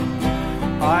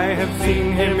I have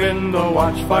seen him in the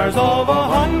watchfires of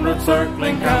 100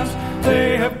 circling camps.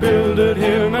 They have builded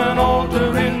him an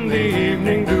altar in the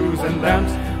evening dews and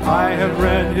lamps. I have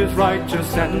read his righteous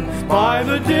sentence by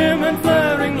the dim and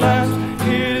flaring lamps.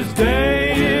 His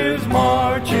day is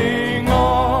marching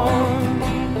on.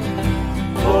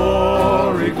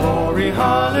 Glory, glory,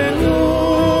 hallelujah.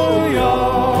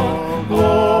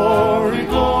 Glory,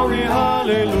 glory,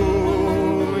 hallelujah.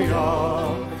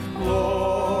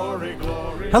 Glory,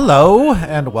 glory. Hello,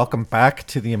 and welcome back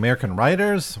to the American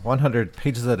Writers 100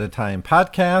 Pages at a Time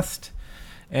podcast.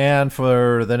 And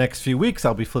for the next few weeks,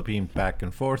 I'll be flipping back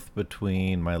and forth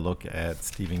between my look at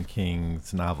Stephen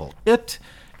King's novel It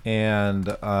and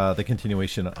the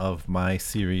continuation of my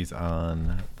series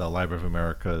on the Library of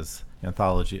America's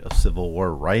anthology of Civil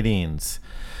War writings.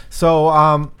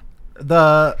 So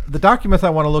the documents I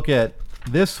want to look at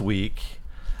this week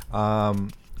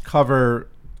cover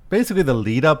basically the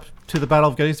lead up to the Battle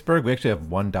of Gettysburg. We actually have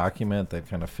one document that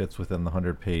kind of fits within the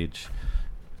 100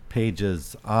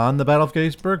 pages on the Battle of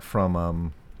Gettysburg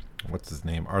from what's his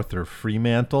name, Arthur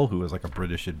Fremantle, who was like a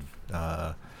British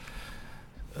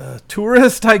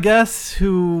tourist, I guess,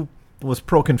 who was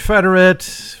pro-Confederate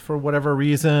for whatever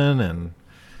reason, and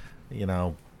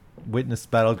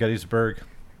witnessed Battle of Gettysburg.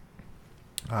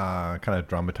 Kind of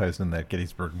dramatized in that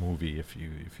Gettysburg movie. If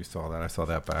you saw that, I saw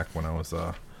that back when I was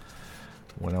a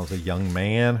young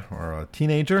man or a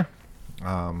teenager.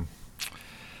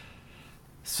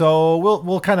 So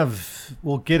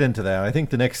we'll get into that. I think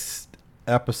the next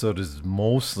episode is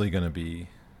mostly going to be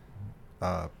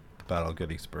Battle of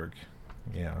Gettysburg.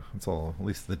 Yeah, it's all, at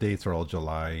least the dates are all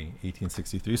July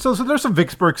 1863. So there's some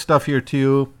Vicksburg stuff here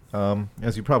too.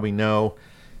 As you probably know,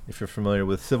 if you're familiar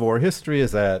with Civil War history,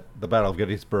 is that the Battle of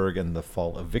Gettysburg and the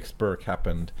fall of Vicksburg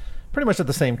happened pretty much at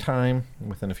the same time,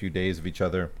 within a few days of each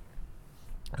other,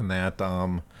 and that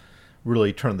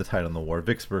really turned the tide on the war.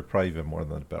 Vicksburg probably even more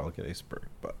than the Battle of Gettysburg.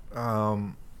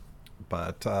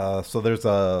 But so there's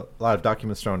a lot of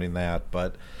documents surrounding that.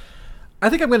 But I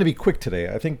think I'm going to be quick today.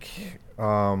 I think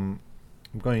I'm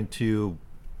going to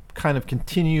kind of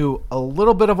continue a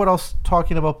little bit of what I was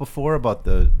talking about before about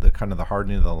the kind of the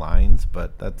hardening of the lines.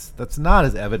 But that's not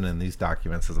as evident in these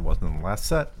documents as it was in the last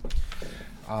set.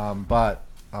 But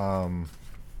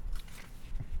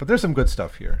there's some good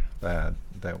stuff here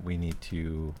that we need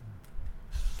to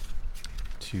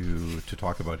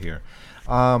talk about here.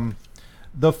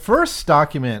 The first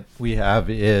document we have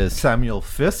is Samuel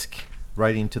Fisk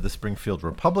writing to the Springfield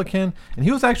Republican, and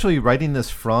he was actually writing this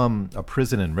from a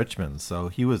prison in Richmond. So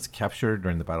he was captured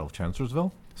during the Battle of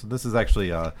Chancellorsville. So this is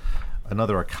actually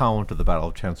another account of the Battle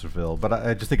of Chancellorsville, but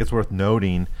I just think it's worth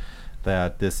noting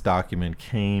that this document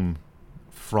came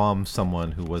from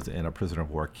someone who was in a prisoner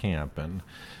of war camp,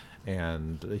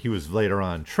 and he was later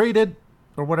on traded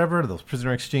or whatever, those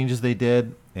prisoner exchanges they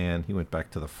did, and he went back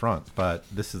to the front. But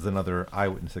this is another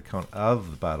eyewitness account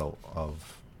of the Battle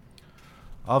of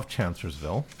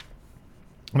Chancellorsville.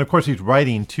 And of course he's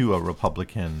writing to a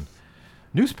Republican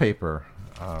newspaper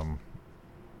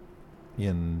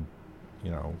in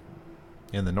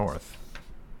the North.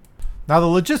 Now the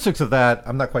logistics of that,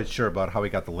 I'm not quite sure about how he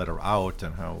got the letter out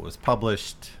and how it was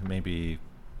published. Maybe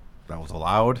that was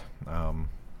allowed.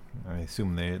 I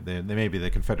assume they maybe the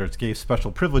Confederates gave special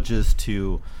privileges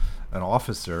to an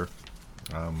officer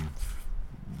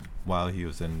while he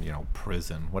was in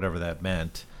prison, whatever that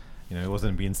meant. He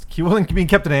wasn't being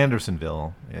kept in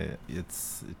Andersonville. It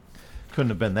couldn't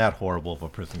have been that horrible of a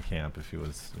prison camp if he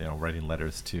was writing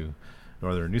letters to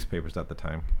northern newspapers at the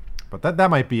time. But that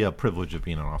might be a privilege of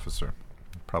being an officer.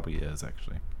 It probably is,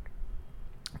 actually.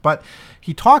 But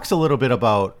he talks a little bit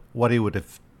about what it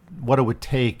would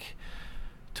take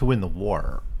to win the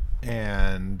war.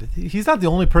 And he's not the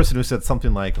only person who said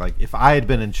something like if I had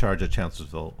been in charge at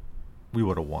Chancellorsville, we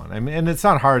would have won. I mean, and it's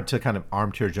not hard to kind of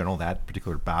armchair general that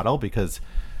particular battle, because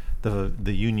the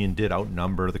Union did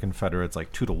outnumber the Confederates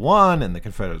 2-1, and the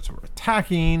Confederates were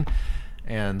attacking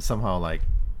and somehow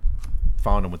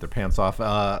found them with their pants off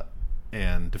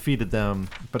and defeated them.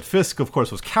 But Fisk, of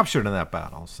course, was captured in that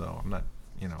battle, so I'm not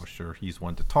sure he's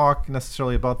one to talk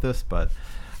necessarily about this, but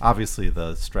obviously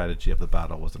the strategy of the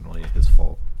battle wasn't really his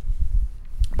fault.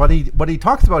 But what he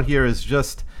talks about here is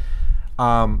just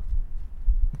kind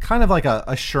of like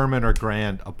a Sherman or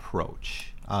Grant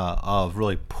approach of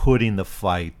really putting the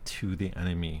fight to the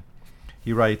enemy.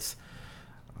 He writes,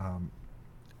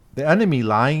 the enemy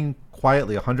lying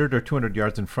quietly 100 or 200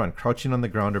 yards in front, crouching on the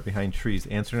ground or behind trees,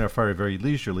 answering our fire very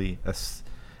leisurely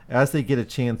as they get a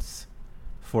chance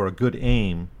for a good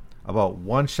aim, about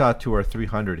one shot 200 or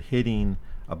 300 hitting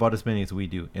about as many as we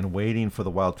do, and waiting for the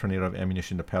wild tornado of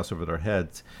ammunition to pass over their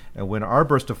heads. And when our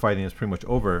burst of fighting is pretty much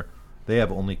over, they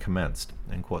have only commenced."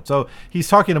 End quote. So he's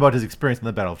talking about his experience in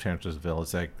the Battle of Chancellorsville.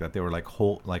 It's like that they were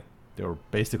they were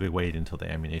basically waiting until the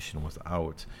ammunition was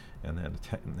out and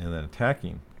then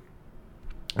attacking.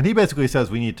 And he basically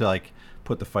says we need to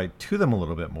put the fight to them a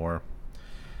little bit more.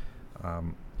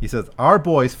 He says, "Our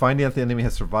boys, finding that the enemy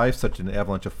has survived such an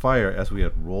avalanche of fire as we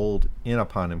had rolled in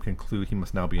upon him, conclude he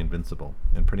must now be invincible,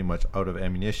 and pretty much out of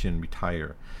ammunition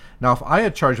retire. Now, if I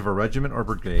had charge of a regiment or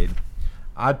brigade,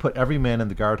 I'd put every man in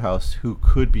the guardhouse who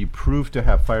could be proved to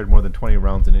have fired more than 20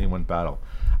 rounds in any one battle.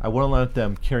 I wouldn't let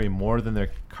them carry more than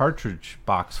their cartridge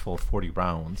box full of 40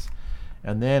 rounds,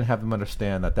 and then have them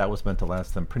understand that that was meant to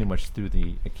last them pretty much through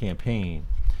the campaign,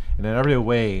 and in every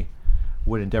way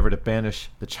would endeavor to banish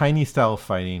the Chinese style of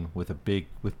fighting with big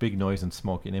noise and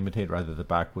smoke, and imitate rather the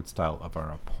backwoods style of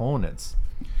our opponents.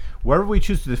 Wherever we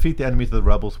choose to defeat the enemies of the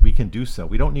rebels, we can do so.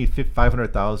 We don't need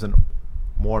 500,000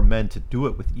 more men to do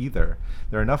it with either.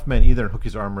 There are enough men either in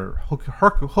Hooker's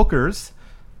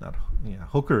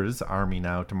army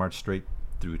now to march straight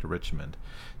through to Richmond.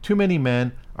 Too many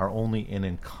men are only an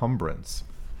encumbrance."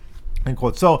 End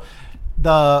quote. So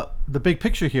the big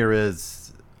picture here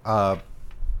is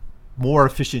more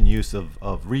efficient use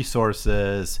of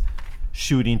resources,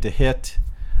 shooting to hit,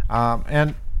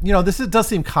 and this does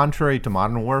seem contrary to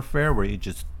modern warfare, where you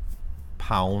just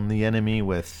pound the enemy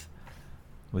with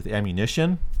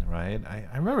ammunition, right?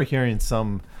 I remember hearing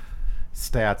some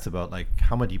stats about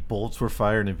how many bullets were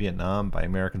fired in Vietnam by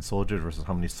American soldiers versus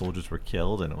how many soldiers were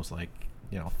killed, and it was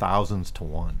thousands to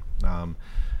one.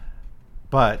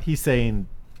 But he's saying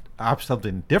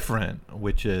something different,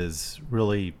 which is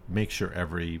really make sure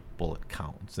every bullet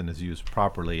counts and is used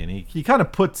properly. And he kind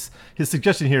of puts his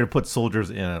suggestion here to put soldiers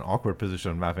in an awkward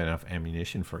position of not having enough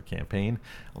ammunition for a campaign,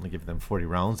 only give them 40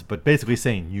 rounds, but basically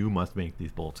saying you must make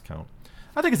these bullets count.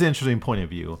 I think it's an interesting point of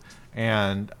view,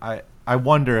 and I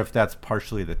wonder if that's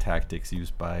partially the tactics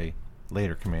used by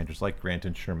later commanders like Grant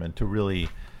and Sherman to really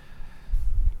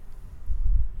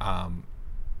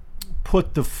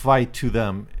put the fight to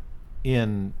them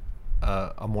in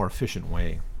a more efficient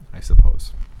way, I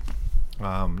suppose.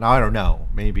 Now, I don't know.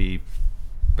 Maybe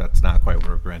that's not quite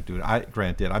what Grant did.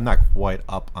 I'm not quite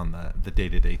up on the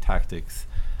day-to-day tactics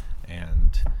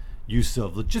and use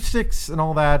of logistics and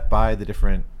all that by the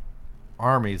different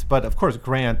armies. But, of course,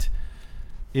 Grant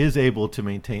is able to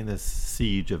maintain this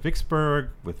siege of Vicksburg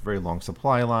with very long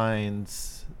supply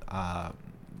lines. I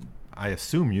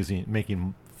assume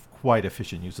making quite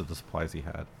efficient use of the supplies he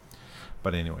had.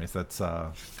 But anyways, that's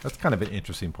kind of an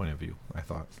interesting point of view, I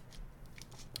thought.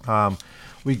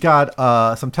 We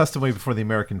got some testimony before the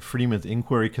American Freedmen's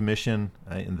Inquiry Commission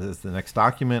in the next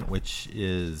document, which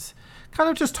is kind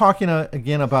of just talking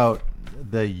again about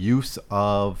the use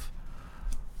of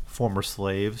former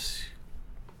slaves,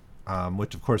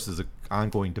 which of course is an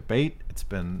ongoing debate. It's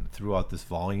been throughout this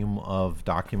volume of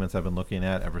documents I've been looking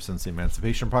at ever since the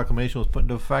Emancipation Proclamation was put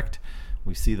into effect.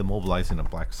 We see the mobilizing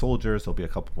of black soldiers. There'll be a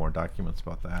couple more documents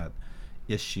about that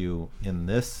issue in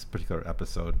this particular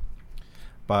episode.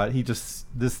 But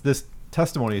this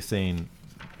testimony is saying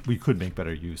we could make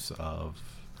better use of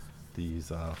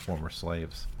these former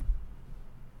slaves.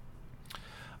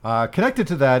 Connected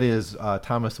to that is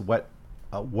Thomas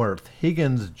Wentworth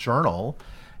Higgins' journal.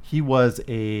 He was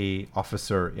a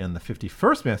officer in the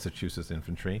 51st Massachusetts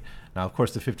Infantry. Now, of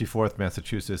course, the 54th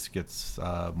Massachusetts gets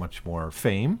much more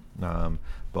fame,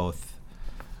 both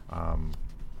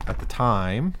at the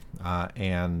time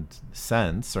and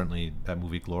since. Certainly, that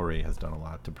movie Glory has done a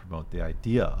lot to promote the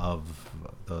idea of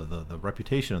the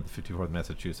reputation of the 54th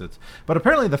Massachusetts. But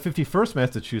apparently, the 51st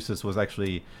Massachusetts was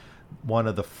actually one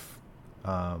of the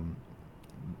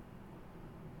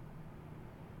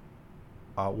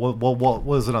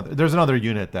there's another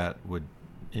unit that would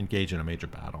engage in a major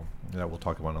battle that we'll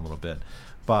talk about in a little bit,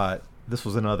 but this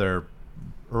was another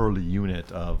early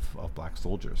unit of black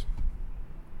soldiers.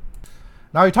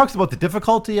 Now he talks about the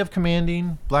difficulty of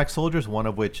commanding black soldiers, one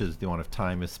of which is the amount of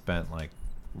time is spent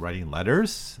writing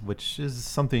letters, which is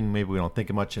something maybe we don't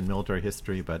think of much in military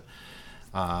history, but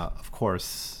of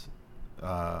course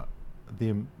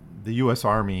the U.S.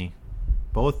 Army,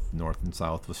 both North and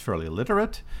South, was fairly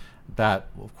illiterate. That,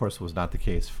 of course, was not the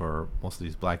case for most of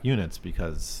these black units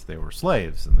because they were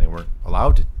slaves and they weren't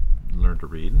allowed to learn to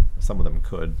read. Some of them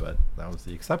could, but that was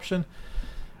the exception.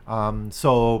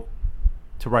 So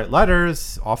to write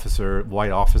letters,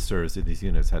 white officers in these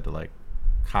units had to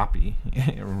copy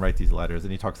and write these letters,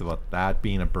 and he talks about that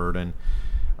being a burden.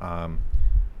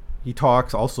 He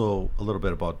talks also a little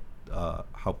bit about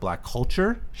how black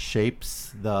culture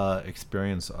shapes the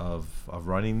experience of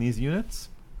running these units.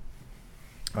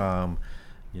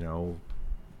 you know,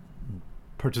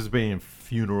 participating in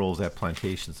funerals at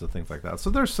plantations and things like that. So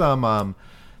there's some.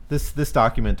 This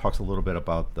document talks a little bit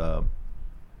about the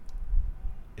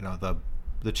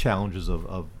challenges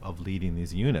of leading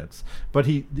these units. But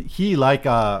he like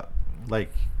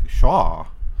Shaw,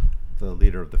 the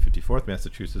leader of the 54th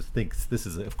Massachusetts, thinks this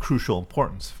is of crucial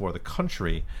importance for the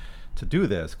country to do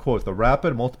this. Quote, "The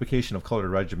rapid multiplication of colored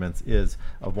regiments is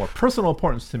of more personal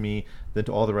importance to me than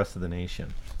to all the rest of the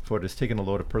nation, for it has taken a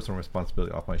load of personal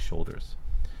responsibility off my shoulders.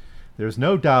 There is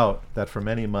no doubt that for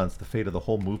many months the fate of the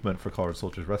whole movement for colored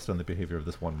soldiers rested on the behavior of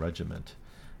this one regiment."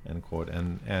 End quote.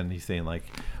 And he's saying, like,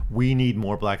 we need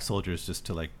more black soldiers just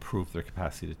to, like, prove their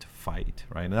capacity to fight,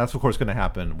 right? And that's, of course, going to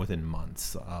happen within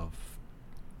months of,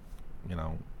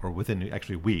 or within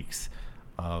actually weeks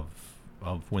of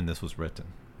when this was written.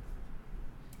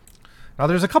 Now,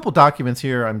 there's a couple documents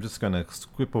here I'm just going to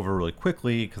skip over really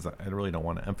quickly because I really don't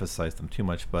want to emphasize them too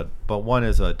much. But one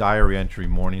is a diary entry,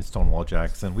 Morning Stonewall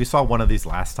Jackson. We saw one of these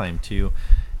last time, too,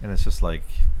 and it's just like,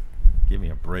 give me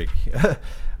a break.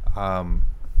 I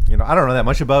don't know that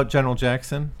much about General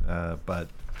Jackson, but,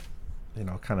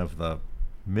 kind of the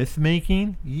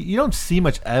myth-making. You don't see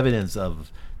much evidence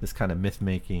of this kind of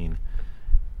myth-making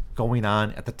going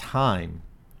on at the time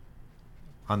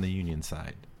on the Union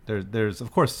side. There's,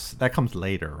 of course, that comes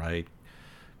later, right?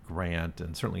 Grant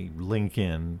and certainly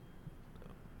Lincoln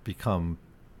become,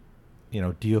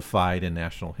 deified in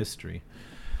national history.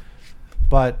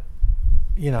 But,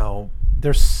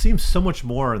 there seems so much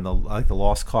more in the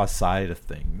lost cause side of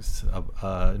things,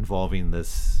 involving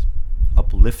this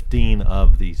uplifting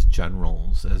of these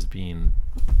generals as being,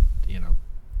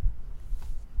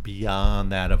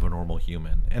 beyond that of a normal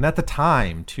human. And at the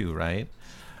time, too, right?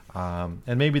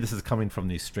 And maybe this is coming from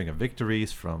these string of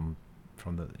victories from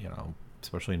the,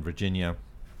 especially in Virginia.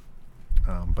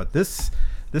 But this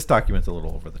document's a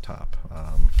little over the top.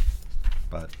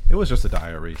 But it was just a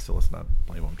diary, so let's not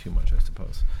blame them too much, I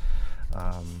suppose.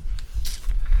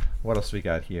 What else we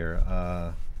got here?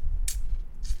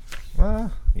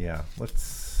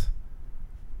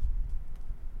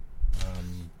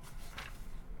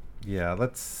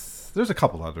 There's a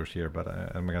couple others here, but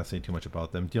I'm not going to say too much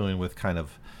about them. Dealing with kind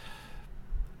of,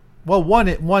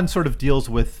 one sort of deals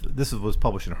with, this was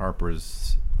published in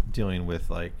Harper's, dealing with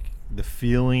like the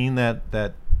feeling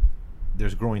that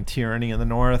there's growing tyranny in the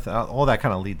North. All that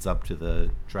kind of leads up to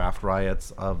the draft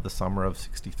riots of the summer of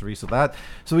 '63. So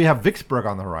we have Vicksburg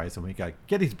on the horizon. We got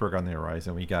Gettysburg on the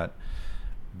horizon. We got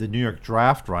the New York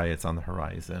draft riots on the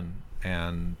horizon,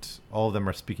 and all of them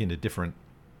are speaking to different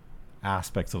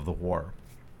aspects of the war.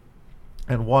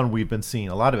 And one we've been seeing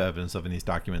a lot of evidence of in these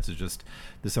documents is just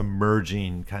this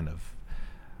emerging kind of,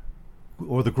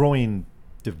 or the growing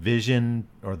division,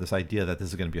 or this idea that this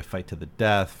is going to be a fight to the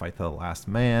death, fight to the last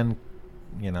man,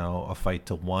 a fight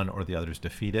till one or the other is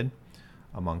defeated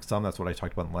among some. That's what I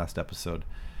talked about in the last episode.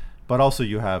 But also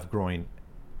you have growing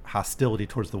hostility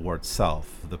towards the war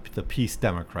itself. The peace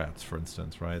Democrats, for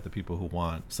instance, right? The people who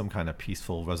want some kind of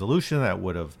peaceful resolution that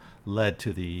would have led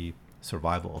to the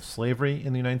survival of slavery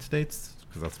in the United States,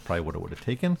 because that's probably what it would have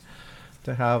taken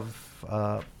to have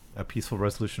a peaceful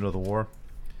resolution of the war.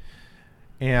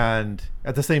 And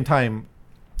at the same time,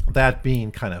 that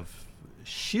being kind of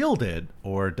shielded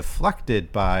or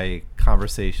deflected by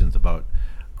conversations about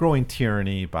growing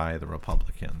tyranny by the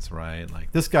Republicans, right?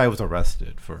 Like, this guy was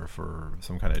arrested for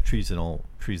some kind of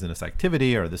treasonous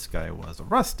activity, or this guy was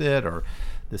arrested, or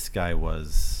this guy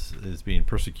is being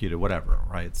persecuted, whatever,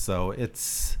 right? So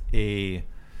it's a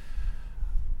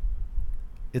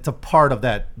part of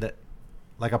that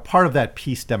like a part of that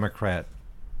peace Democrat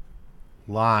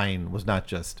line was not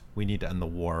just, we need to end the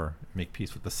war, make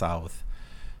peace with the South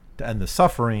to end the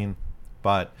suffering,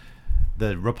 but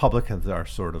the Republicans are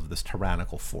sort of this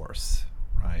tyrannical force,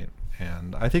 right?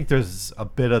 And I think there's a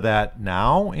bit of that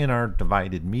now in our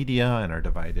divided media and our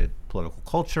divided political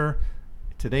culture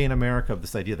today in America, of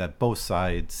this idea that both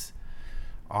sides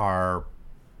are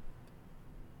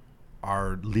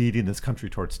leading this country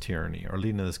towards tyranny, or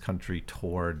leading this country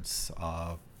towards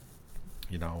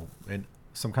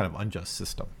some kind of unjust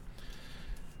system.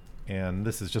 And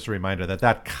this is just a reminder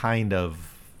that kind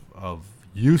of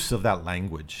use of that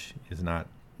language is not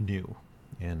new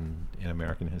in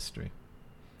American history.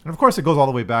 And of course it goes all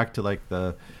the way back to like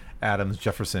the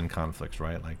Adams-Jefferson conflicts,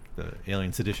 right? Like the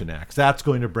Alien Sedition Acts. That's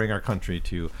going to bring our country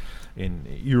to an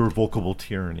irrevocable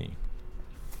tyranny.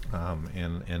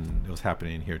 And it was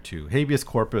happening here too. Habeas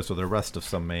corpus, or the arrest of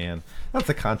some man. That's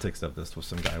the context of this. Was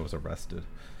some guy was arrested,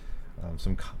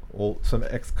 some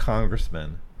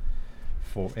ex-congressman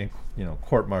for,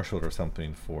 court-martialed or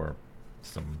something for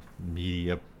some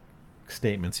media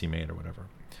statements he made or whatever.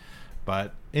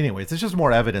 But anyways, it's just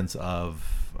more evidence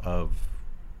of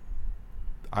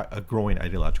a growing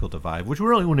ideological divide, which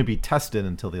really wouldn't be tested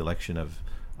until the election of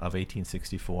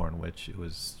 1864, in which it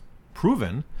was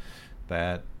proven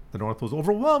that the North was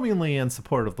overwhelmingly in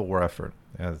support of the war effort,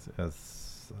 as at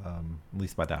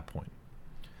least by that point.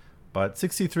 But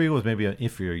 63 was maybe an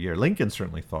inferior year. Lincoln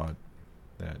certainly thought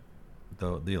that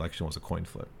the election was a coin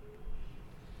flip.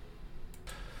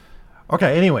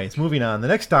 Okay, anyways, moving on. The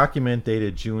next document,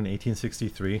 dated June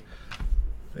 1863,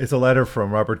 is a letter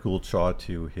from Robert Gould Shaw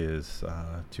to his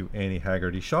to Annie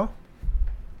Haggerty Shaw.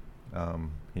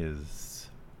 His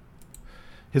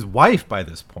wife by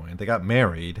this point. They got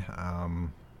married.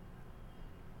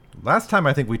 Last time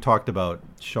I think we talked about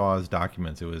Shaw's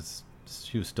documents,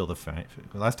 she was still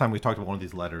last time we talked about one of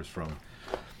these letters from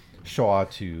Shaw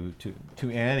to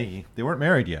Annie, they weren't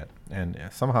married yet, and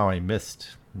somehow I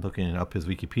missed looking up his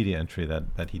Wikipedia entry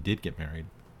that he did get married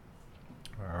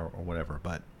or whatever.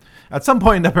 But at some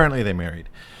point, apparently they married.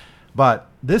 But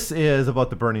this is about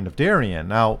the burning of Darien.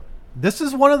 Now, this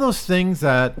is one of those things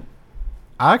that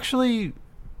actually,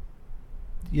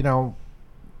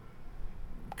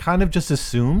 kind of just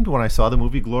assumed when I saw the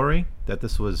movie Glory that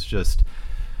this was just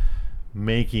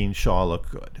making Shaw look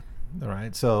good. All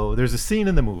right, so there's a scene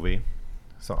in the movie.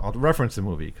 So I'll reference the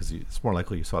movie because it's more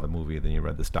likely you saw the movie than you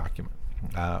read this document,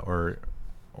 or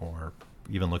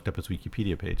even looked up his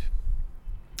Wikipedia page.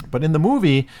 But in the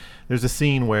movie, there's a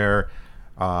scene where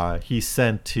he's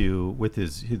sent with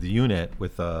his unit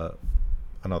with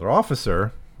another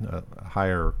officer, a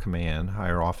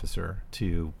higher officer,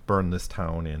 to burn this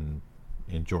town in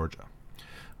Georgia,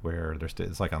 where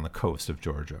it's like on the coast of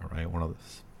Georgia, right? One of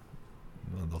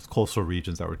those coastal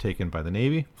regions that were taken by the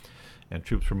Navy, and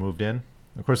troops were moved in.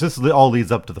 Of course, this all leads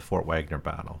up to the Fort Wagner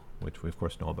battle, which we of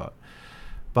course know about.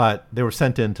 But they were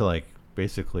sent in to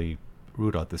basically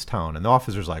root out this town, and the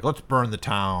officer's like, "Let's burn the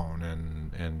town,"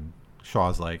 and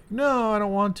Shaw's like, "No, I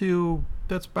don't want to.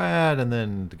 That's bad." And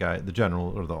then the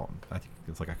general, I think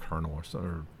it's like a colonel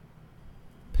or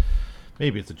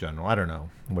maybe it's a general. I don't know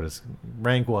what his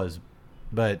rank was,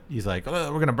 but he's like,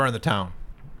 "Oh, we're gonna burn the town,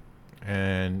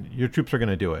 and your troops are going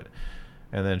to do it."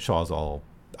 And then Shaw's all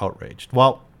outraged.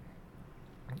 Well,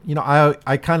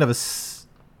 I kind of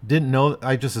didn't know.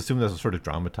 I just assumed this was sort of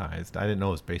dramatized. I didn't know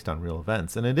it was based on real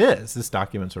events. And it is. This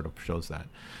document sort of shows that.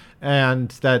 And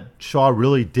that Shaw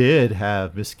really did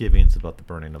have misgivings about the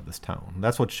burning of this town.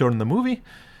 That's what's shown in the movie.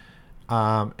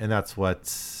 And that's what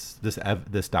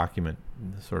this document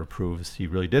sort of proves. He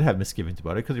really did have misgivings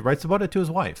about it because he writes about it to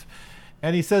his wife.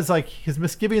 And he says his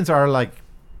misgivings are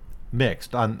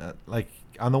mixed. On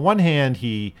the one hand,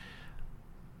 he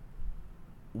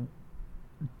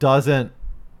doesn't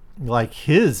like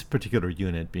his particular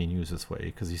unit being used this way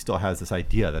because he still has this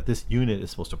idea that this unit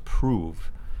is supposed to prove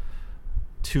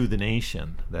to the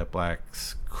nation that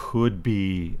blacks could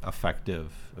be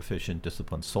effective, efficient,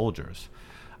 disciplined soldiers.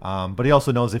 But he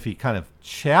also knows if he kind of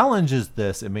challenges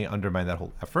this, it may undermine that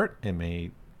whole effort.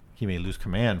 He may lose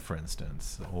command, for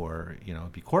instance, or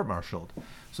be court-martialed.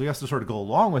 So he has to sort of go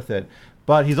along with it.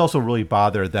 But he's also really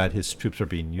bothered that his troops are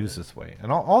being used this way,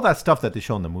 and all that stuff that they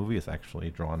show in the movie is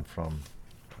actually drawn from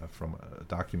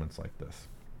documents like this.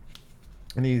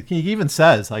 And he even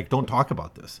says, don't talk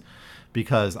about this,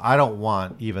 because I don't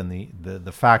want even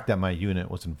the fact that my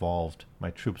unit was involved, my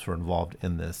troops were involved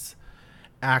in this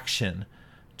action,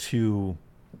 to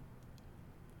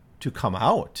come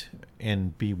out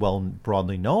and be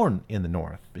broadly known in the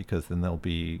North, because then there'll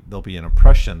be an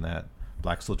impression that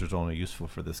black soldiers are only useful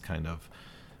for this kind of,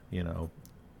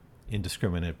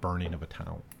 indiscriminate burning of a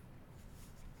town.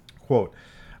 Quote,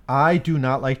 I do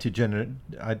not like to degenerate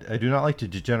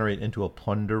into a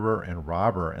plunderer and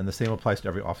robber, and the same applies to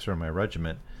every officer in my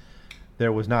regiment.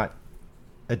 There was not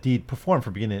a deed performed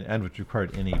from beginning to end which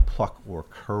required any pluck or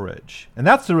courage. And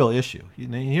that's the real issue.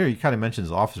 Here he kind of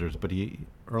mentions officers, but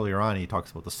earlier on he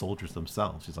talks about the soldiers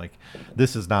themselves. He's like,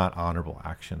 this is not honorable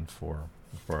action for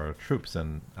our troops,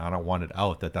 and I don't want it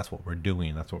out that that's what we're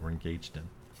doing, that's what we're engaged in.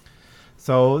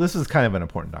 So this is kind of an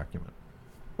important document,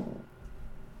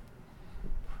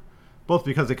 both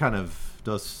because it kind of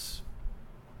does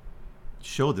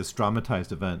show this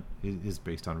dramatized event is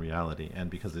based on reality,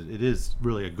 and because it is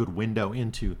really a good window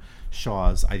into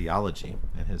Shaw's ideology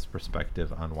and his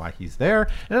perspective on why he's there,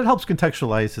 and it helps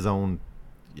contextualize his own,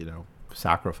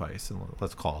 sacrifice, and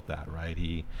let's call it that, right?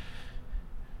 He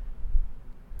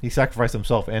sacrificed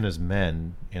himself and his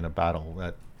men in a battle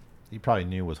that he probably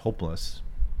knew was hopeless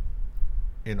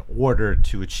in order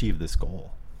to achieve this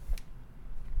goal.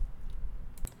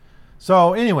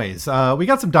 So anyways, we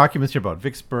got some documents here about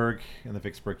Vicksburg and the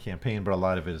Vicksburg campaign, but a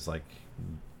lot of it is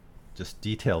just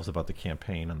details about the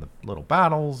campaign and the little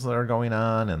battles that are going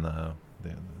on and the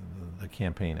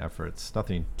campaign efforts.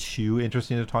 Nothing too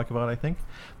interesting to talk about, I think.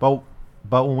 But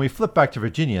when we flip back to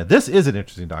Virginia, this is an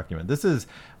interesting document. This is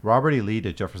Robert E. Lee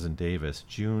to Jefferson Davis,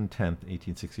 June 10th,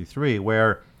 1863,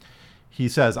 where he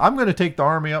says, I'm going to take the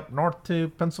army up north to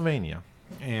Pennsylvania.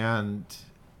 And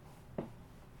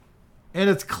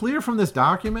it's clear from this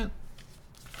document,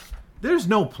 there's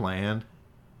no plan,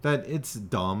 that it's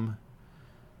dumb.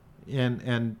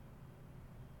 And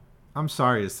I'm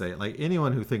sorry to say it, like,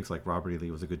 anyone who thinks like Robert E.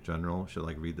 Lee was a good general should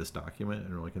like read this document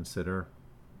and really consider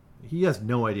he has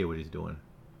no idea what he's doing.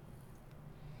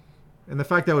 And the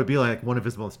fact that would be like one of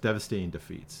his most devastating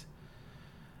defeats,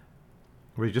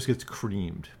 where he just gets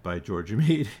creamed by George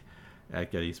Meade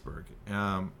at Gettysburg.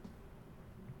 And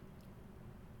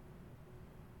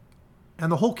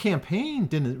the whole campaign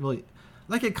didn't really,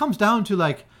 like, it comes down to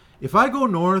like, if I go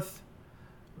north,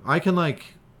 I can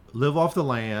like live off the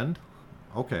land.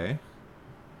 Okay.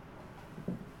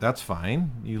 That's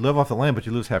fine. You live off the land, but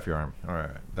you lose half your army. All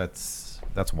right. That's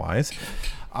wise.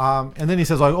 And then he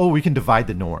says, like, oh, we can divide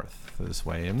the North this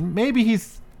way. And maybe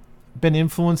he's been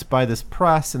influenced by this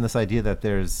press and this idea that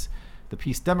there's the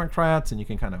Peace Democrats and you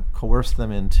can kind of coerce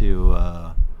them into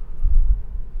a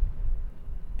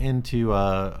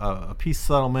peace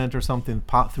settlement or something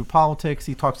through politics.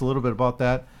 He talks a little bit about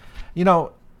that. You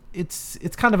know, it's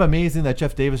kind of amazing that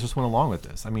Jeff Davis just went along with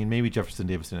this. I mean, maybe Jefferson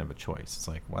Davis didn't have a choice. It's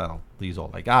like, well, Lee's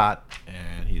all I got,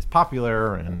 and he's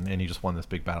popular, and he just won this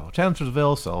big battle of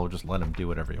Chancellorsville, so just let him do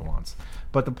whatever he wants.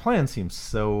 But the plan seems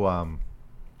so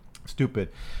stupid.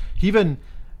 He even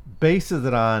bases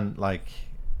it on, like,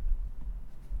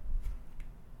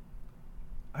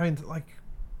 I mean, like,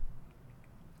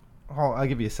 I'll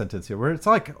give you a sentence here where it's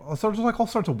like, sort of like all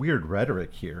sorts of weird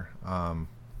rhetoric here.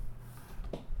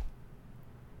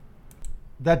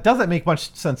 That doesn't make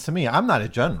much sense to me. I'm not a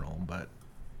general, but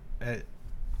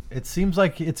it seems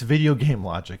like it's video game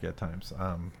logic at times.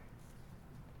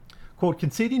 Quote,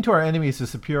 conceding to our enemies the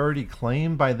superiority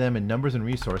claimed by them in numbers and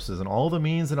resources and all the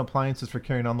means and appliances for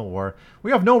carrying on the war, we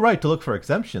have no right to look for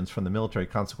exemptions from the military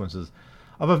consequences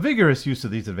of a vigorous use of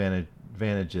these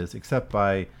advantages, except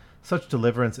by such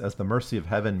deliverance as the mercy of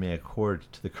heaven may accord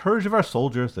to the courage of our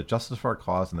soldiers, the justice of our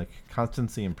cause, and the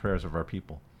constancy and prayers of our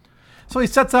people. So he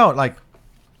sets out, like,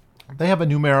 they have a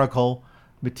numerical,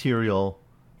 material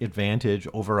advantage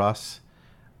over us,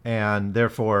 and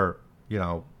therefore, you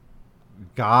know,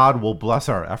 God will bless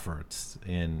our efforts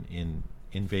in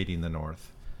invading the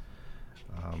North.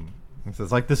 It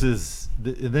says, like, this is.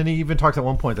 Then he even talks at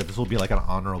one point that this will be like an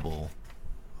honorable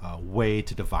way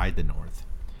to divide the North.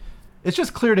 It's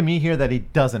just clear to me here that he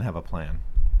doesn't have a plan,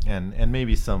 and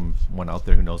maybe someone out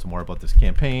there who knows more about this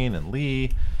campaign and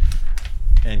Lee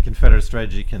and Confederate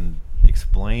strategy can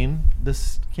explain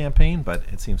this campaign, but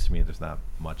it seems to me there's not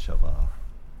much of a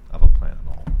plan at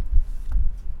all.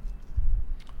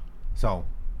 So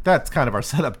that's kind of our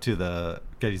setup to the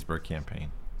Gettysburg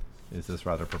campaign. Is this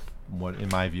rather, what in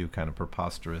my view, kind of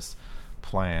preposterous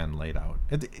plan laid out?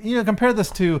 You know, compare this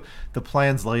to the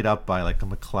plans laid up by like the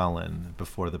McClellan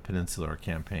before the Peninsular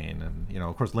Campaign, and you know,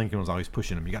 of course, Lincoln was always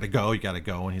pushing him. You got to go,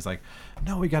 and he's like,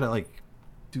 no, we got to like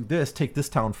do this, take this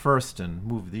town first, and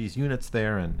move these units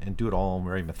there, and do it all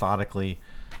very methodically.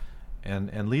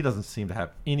 And Lee doesn't seem to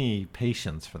have any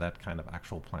patience for that kind of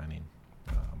actual planning.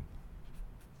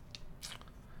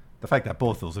 The fact that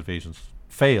both those invasions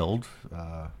failed,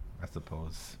 I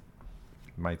suppose,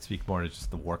 might speak more to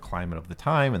just the war climate of the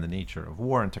time and the nature of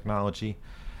war and technology.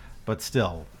 But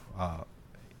still,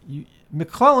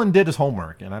 McClellan did his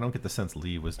homework, and I don't get the sense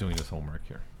Lee was doing his homework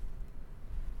here.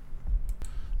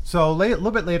 So a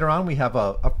little bit later on, we have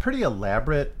a pretty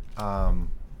elaborate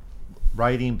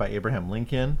writing by Abraham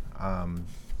Lincoln,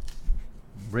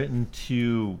 written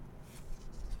to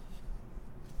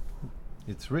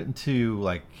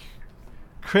like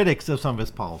critics of some of his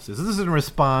policies. This is in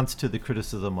response to the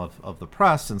criticism of the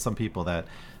press and some people that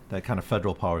kind of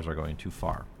federal powers are going too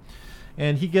far.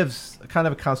 And he gives kind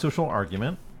of a constitutional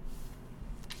argument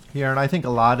here, and I think a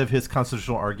lot of his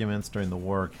constitutional arguments during the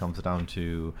war comes down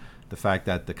to the fact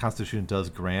that the Constitution does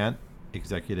grant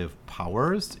executive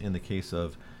powers in the case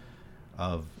of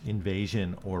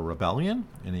invasion or rebellion,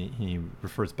 and he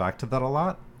refers back to that a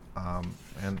lot.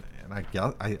 And I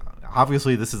guess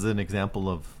obviously this is an example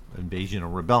of invasion or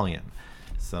rebellion,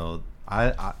 so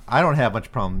I don't have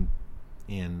much problem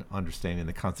in understanding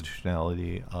the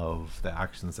constitutionality of the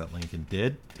actions that Lincoln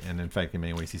did, and in fact, in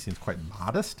many ways, he seems quite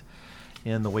modest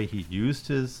in the way he used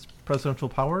his presidential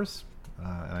powers.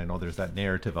 And I know there's that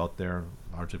narrative out there,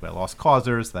 largely by lost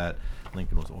causers, that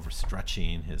Lincoln was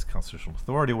overstretching his constitutional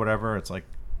authority or whatever. It's like,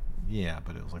 yeah,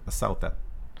 but it was like the South that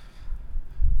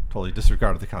totally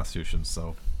disregarded the Constitution.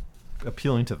 So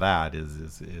appealing to that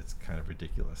is kind of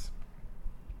ridiculous.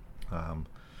 And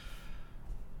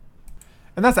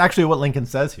that's actually what Lincoln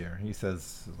says here. He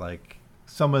says, like,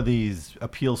 some of these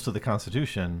appeals to the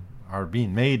Constitution are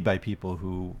being made by people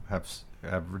who have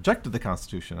rejected the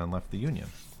Constitution and left the Union.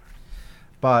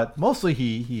 But mostly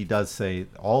he does say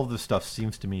all of this stuff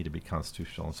seems to me to be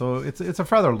constitutional. So it's a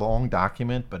rather long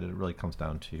document, but it really comes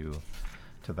down to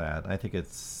that. I think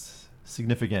it's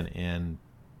significant in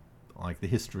like the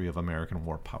history of American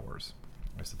war powers,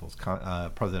 I suppose,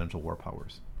 presidential war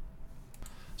powers.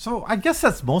 So I guess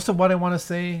that's most of what I want to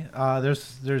say.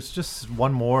 There's just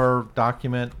one more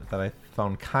document that I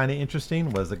found kind of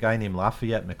interesting. Was a guy named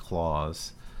Lafayette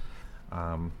McLaws,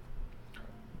 who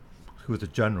was a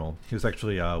general. He was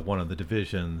actually one of the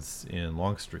divisions in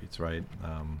Longstreet's, right?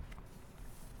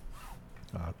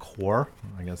 Corps,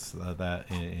 I guess, that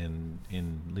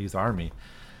in Lee's army.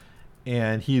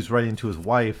 And he's writing to his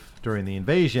wife during the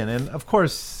invasion. And of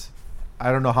course,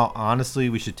 I don't know how honestly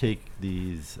we should take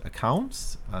these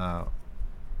accounts.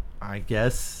 I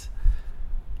guess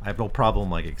I have no problem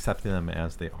like accepting them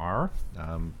as they are,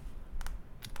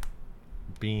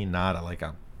 being not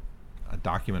a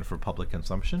document for public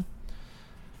consumption.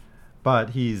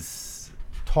 But he's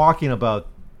talking about,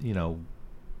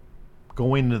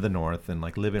 going to the north and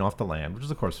like living off the land, which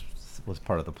is of course was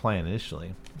part of the plan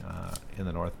initially in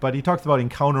the north. But he talks about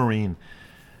encountering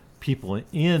people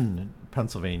in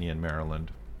Pennsylvania and Maryland.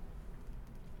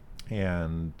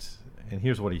 And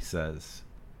here's what he says.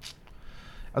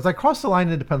 As I crossed the line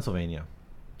into Pennsylvania,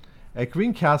 at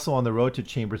Green Castle on the road to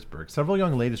Chambersburg, several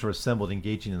young ladies were assembled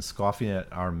engaging in scoffing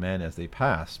at our men as they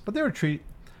passed, but they were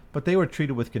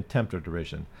treated with contempt or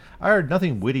derision. I heard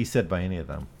nothing witty said by any of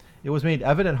them. It was made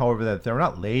evident, however, that they were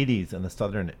not ladies in the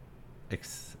Southern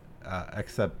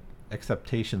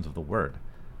acceptations of the word.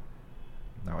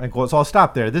 Now, and so I'll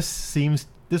stop there.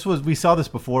 We saw this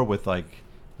before with like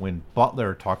when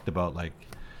Butler talked about like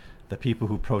the people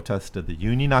who protested the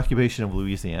Union occupation of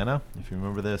Louisiana. If you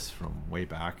remember this from way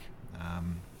back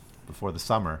before the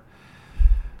summer,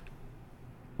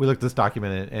 we looked at this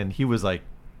document and he was like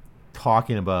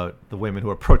talking about the women who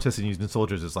are protesting Union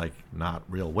soldiers as like not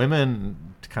real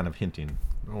women, kind of hinting,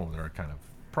 they're kind of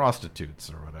prostitutes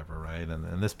or whatever, right?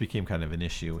 And this became kind of an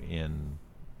issue in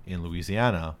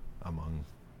Louisiana among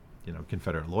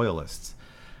Confederate loyalists.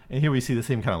 And here we see the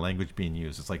same kind of language being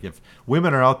used. It's like if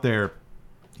women are out there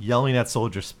yelling at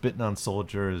soldiers, spitting on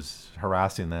soldiers,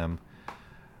 harassing them,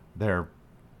 they're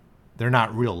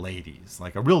not real ladies.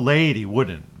 Like a real lady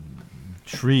wouldn't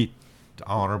treat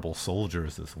honorable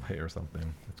soldiers this way or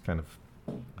something. It's kind of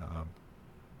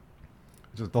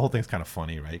just the whole thing's kind of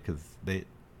funny, right? Because they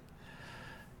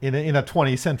in a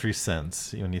 20th century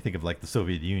sense, when you think of like the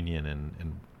Soviet Union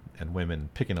and women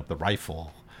picking up the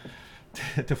rifle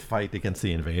to fight against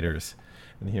the invaders,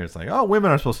 and here it's like, oh, women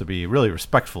are supposed to be really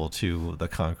respectful to the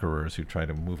conquerors who try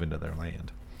to move into their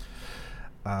land.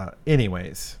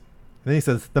 Anyways, then he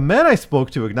says, the men I spoke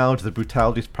to acknowledged the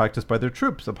brutalities practiced by their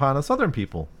troops upon the Southern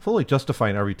people, fully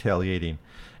justifying our retaliating,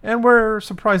 and were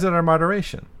surprised at our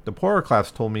moderation. The poorer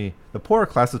classes told me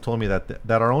that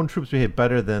our own troops behaved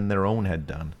better than their own had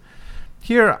done.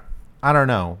 Here, I don't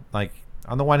know. Like,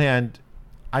 on the one hand,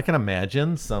 I can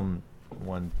imagine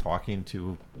someone talking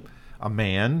to a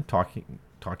man,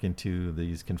 talking to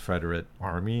these Confederate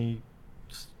army,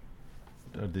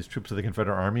 these troops of the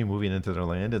Confederate army moving into their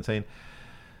land and saying,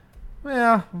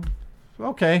 yeah,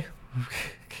 okay,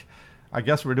 I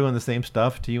guess we're doing the same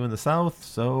stuff to you in the South,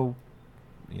 so,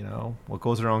 what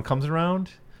goes around comes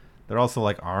around. They're also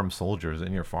like armed soldiers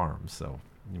in your farms, so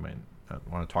you might not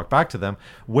want to talk back to them.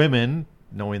 Women,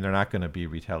 knowing they're not going to be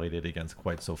retaliated against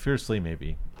quite so fiercely,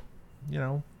 maybe,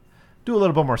 do a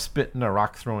little bit more spitting or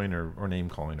rock throwing or name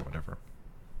calling or whatever.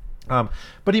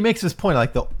 But he makes this point,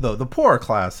 like the poorer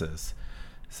classes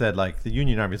said, like, the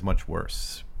Union Army is much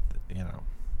worse,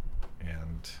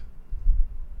 and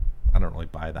I don't really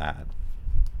buy that.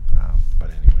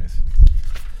 But anyways,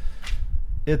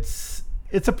 it's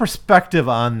a perspective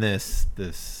on this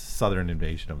Southern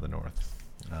invasion of the North.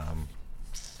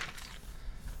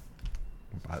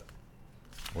 But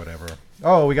whatever.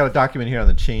 Oh, we got a document here on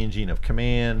the changing of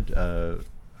command.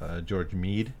 George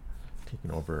Meade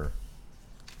taking over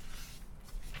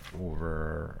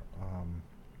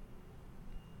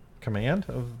command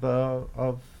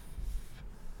of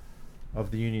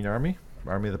the Union Army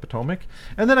of the Potomac.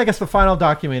 And then I guess the final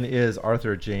document is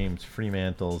Arthur James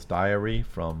Fremantle's diary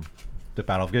from the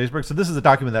Battle of Gettysburg. So this is a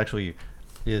document that actually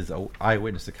is an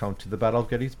eyewitness account to the Battle of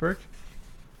Gettysburg.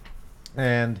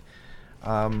 And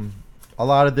a a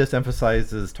lot of this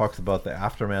talks about the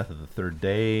aftermath of the third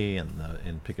day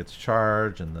and Pickett's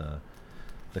charge and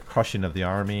the crushing of the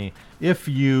army. If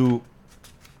you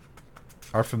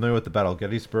are familiar with the Battle of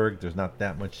Gettysburg, there's not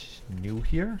that much new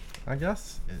here, I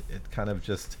guess. It kind of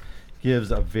just gives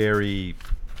a very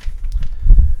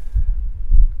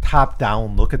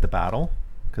top-down look at the battle,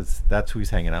 because that's who he's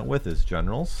hanging out with, is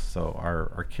generals. So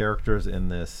our characters in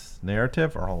this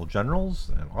narrative are all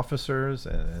generals and officers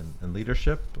and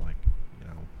leadership. Like, you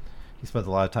know, he spends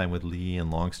a lot of time with Lee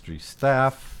and Longstreet's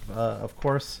staff, of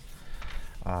course.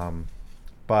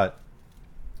 But,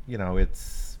 you know,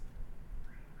 it's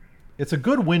a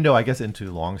good window, I guess,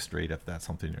 into Longstreet, if that's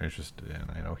something you're interested in.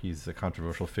 I know he's a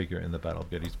controversial figure in the Battle of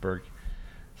Gettysburg,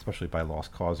 especially by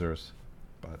lost causers.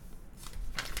 But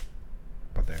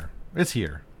there. It's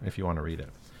here if you want to read it.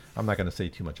 I'm not going to say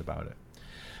too much about it.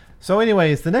 So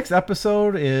anyways, the next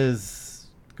episode is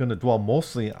going to dwell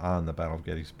mostly on the Battle of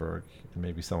Gettysburg and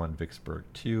maybe some on Vicksburg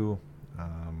too.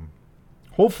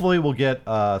 Hopefully we'll get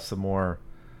some more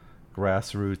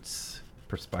grassroots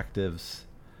perspectives.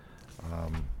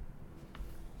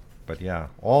 But yeah,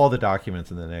 all the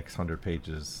documents in the next 100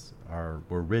 pages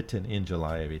were written in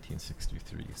July of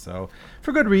 1863. So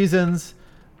for good reasons,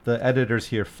 the editors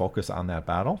here focus on that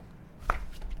battle.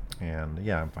 And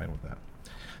yeah, I'm fine with that.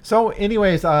 So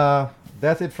anyways,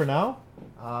 that's it for now.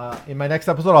 In my next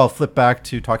episode, I'll flip back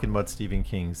to talking about Stephen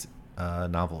King's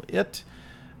novel It.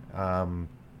 And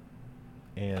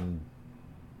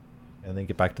then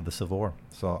get back to the Civil War.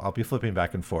 So I'll be flipping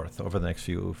back and forth over the next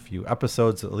few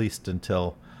episodes, at least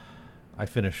until I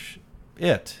finish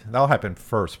It. That'll happen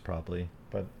first, probably.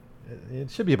 But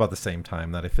it should be about the same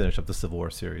time that I finish up the Civil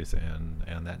War series and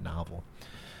that novel.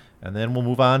 And then we'll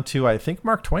move on to, I think,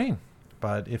 Mark Twain.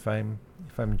 But if I'm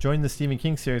enjoying the Stephen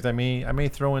King series, I may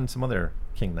throw in some other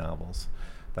King novels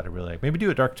that I really like. Maybe do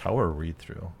a Dark Tower read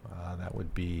through. That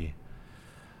would be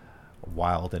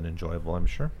wild and enjoyable, I'm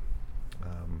sure.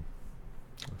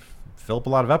 Fill up a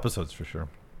lot of episodes for sure.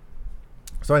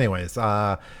 So anyways,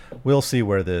 we'll see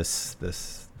where this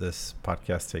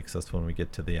podcast takes us when we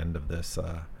get to the end of this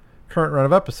current run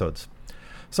of episodes.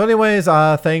 So anyways,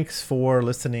 thanks for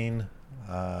listening.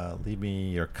 Leave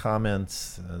me your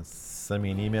comments. Send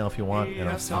me an email if you want, and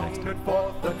I'll see you next time.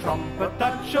 Forth the trumpet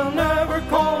that shall never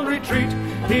call retreat.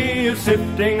 He is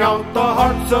sifting out the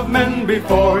hearts of men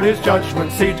before his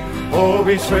judgment seat. Oh,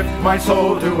 be swift, my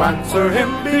soul, to answer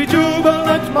him. Be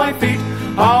jubilant, my feet.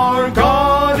 Our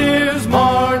God is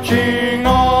marching